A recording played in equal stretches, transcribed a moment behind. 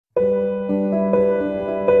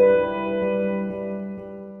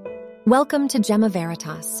Welcome to Gemma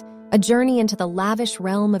Veritas, a journey into the lavish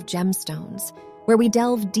realm of gemstones, where we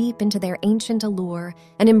delve deep into their ancient allure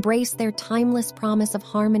and embrace their timeless promise of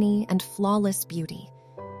harmony and flawless beauty.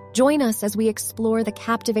 Join us as we explore the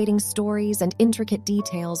captivating stories and intricate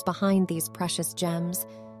details behind these precious gems,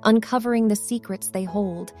 uncovering the secrets they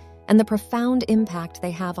hold and the profound impact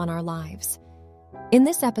they have on our lives. In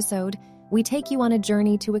this episode, we take you on a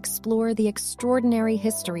journey to explore the extraordinary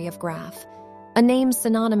history of Graff, a name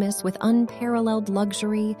synonymous with unparalleled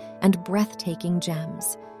luxury and breathtaking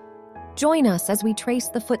gems. Join us as we trace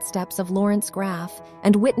the footsteps of Laurence Graff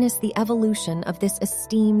and witness the evolution of this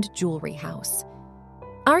esteemed jewelry house.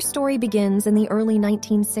 Our story begins in the early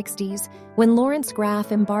 1960s when Laurence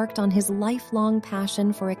Graff embarked on his lifelong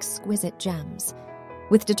passion for exquisite gems.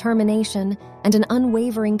 With determination and an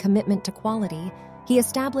unwavering commitment to quality, he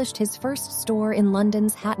established his first store in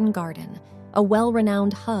London's Hatton Garden, a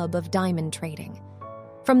well-renowned hub of diamond trading.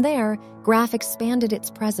 From there, Graff expanded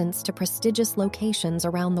its presence to prestigious locations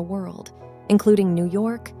around the world, including New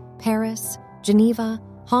York, Paris, Geneva,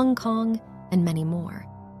 Hong Kong, and many more.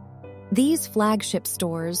 These flagship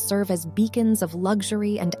stores serve as beacons of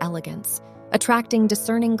luxury and elegance, attracting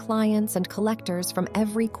discerning clients and collectors from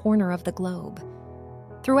every corner of the globe.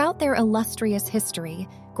 Throughout their illustrious history,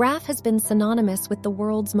 Graff has been synonymous with the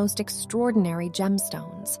world's most extraordinary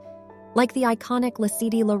gemstones. Like the iconic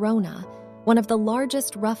Lasiti Lorona, one of the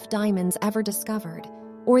largest rough diamonds ever discovered,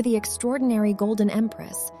 or the extraordinary Golden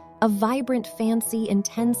Empress, a vibrant, fancy,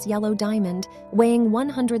 intense yellow diamond weighing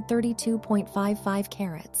 132.55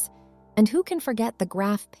 carats. And who can forget the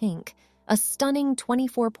Graff Pink, a stunning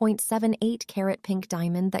 24.78 carat pink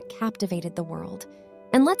diamond that captivated the world.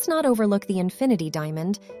 And let's not overlook the Infinity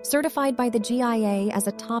Diamond, certified by the GIA as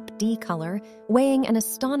a top D color, weighing an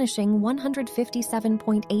astonishing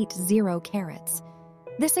 157.80 carats.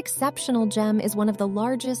 This exceptional gem is one of the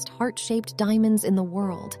largest heart-shaped diamonds in the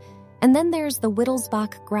world. And then there's the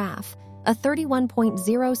Wittelsbach Graff, a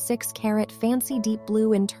 31.06 carat fancy deep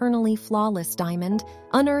blue internally flawless diamond,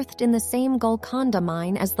 unearthed in the same Golconda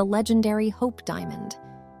mine as the legendary Hope Diamond.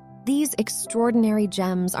 These extraordinary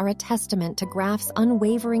gems are a testament to Graff's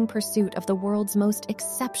unwavering pursuit of the world's most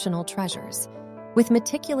exceptional treasures. With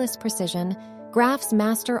meticulous precision, Graff's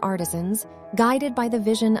master artisans, guided by the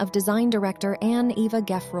vision of design director Anne-Eva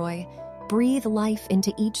Geffroy, breathe life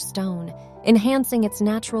into each stone, enhancing its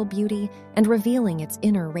natural beauty and revealing its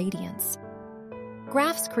inner radiance.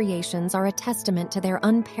 Graff's creations are a testament to their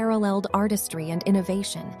unparalleled artistry and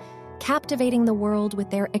innovation, captivating the world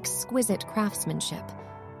with their exquisite craftsmanship.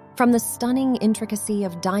 From the stunning intricacy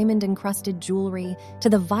of diamond-encrusted jewelry to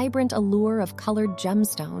the vibrant allure of colored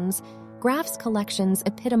gemstones, Graff's collections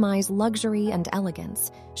epitomize luxury and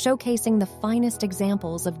elegance, showcasing the finest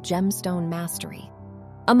examples of gemstone mastery.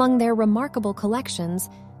 Among their remarkable collections,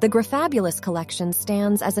 the Graffabulous collection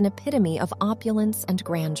stands as an epitome of opulence and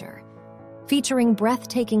grandeur. Featuring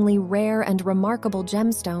breathtakingly rare and remarkable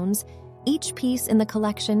gemstones, each piece in the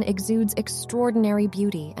collection exudes extraordinary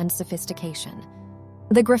beauty and sophistication.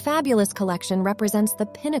 The Graffabulous collection represents the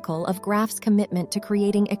pinnacle of Graff's commitment to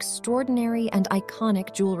creating extraordinary and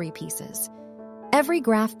iconic jewelry pieces. Every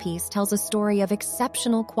Graff piece tells a story of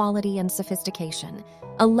exceptional quality and sophistication,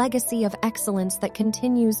 a legacy of excellence that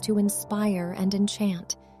continues to inspire and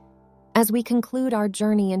enchant. As we conclude our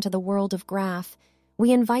journey into the world of Graff,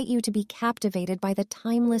 we invite you to be captivated by the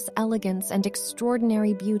timeless elegance and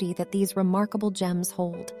extraordinary beauty that these remarkable gems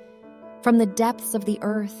hold. From the depths of the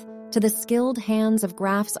earth to the skilled hands of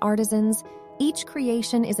Graff's artisans, each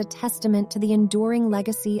creation is a testament to the enduring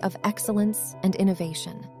legacy of excellence and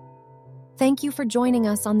innovation. Thank you for joining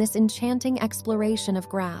us on this enchanting exploration of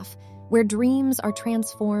Graff, where dreams are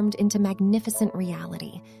transformed into magnificent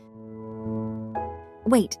reality.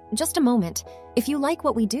 Wait, just a moment. If you like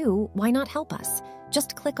what we do, why not help us?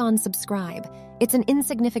 Just click on subscribe. It's an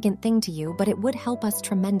insignificant thing to you, but it would help us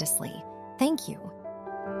tremendously. Thank you.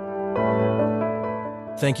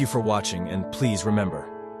 Thank you for watching, and please remember,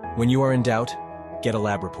 when you are in doubt, get a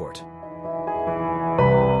lab report.